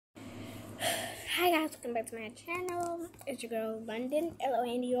Hi guys, welcome back to my channel. It's your girl London,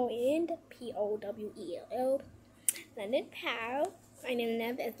 LONDON POWELL, London Pow. My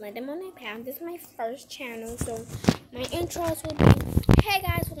name is London Monet Pow. This is my first channel, so my intros will be, hey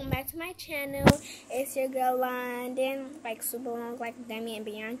guys, welcome back to my channel. It's your girl London, like super long, like Demi and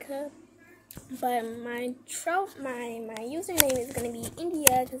Bianca. But my username is gonna be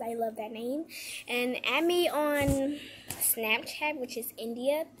India because I love that name. And add me on Snapchat, which is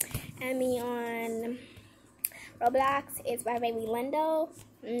India. Add me on Roblox, it's by Baby Lindo,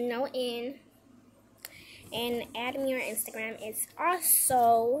 no N. And add me on Instagram, it's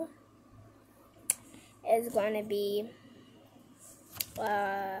also gonna be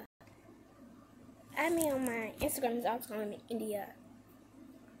add me on my Instagram is also gonna be India.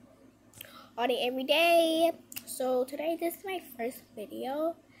 All day, every day. So today, this is my first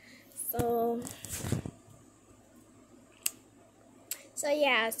video. So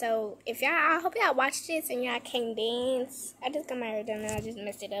yeah. So if y'all, I hope y'all watch this and y'all can dance. I just got my hair done and I just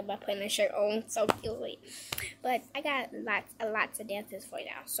messed it up by putting a shirt on so cutely. But I got a lot of dances for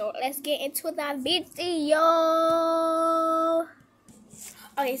y'all. So let's get into the video.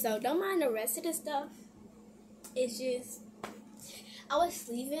 Okay, so don't mind the rest of the stuff. It's just I was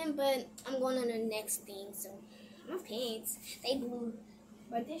sleeping, but I'm going on the next thing. So my pants, they blue,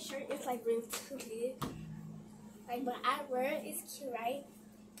 but this shirt is like really too big. Like, but I wear it, it's cute, right?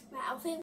 My outfit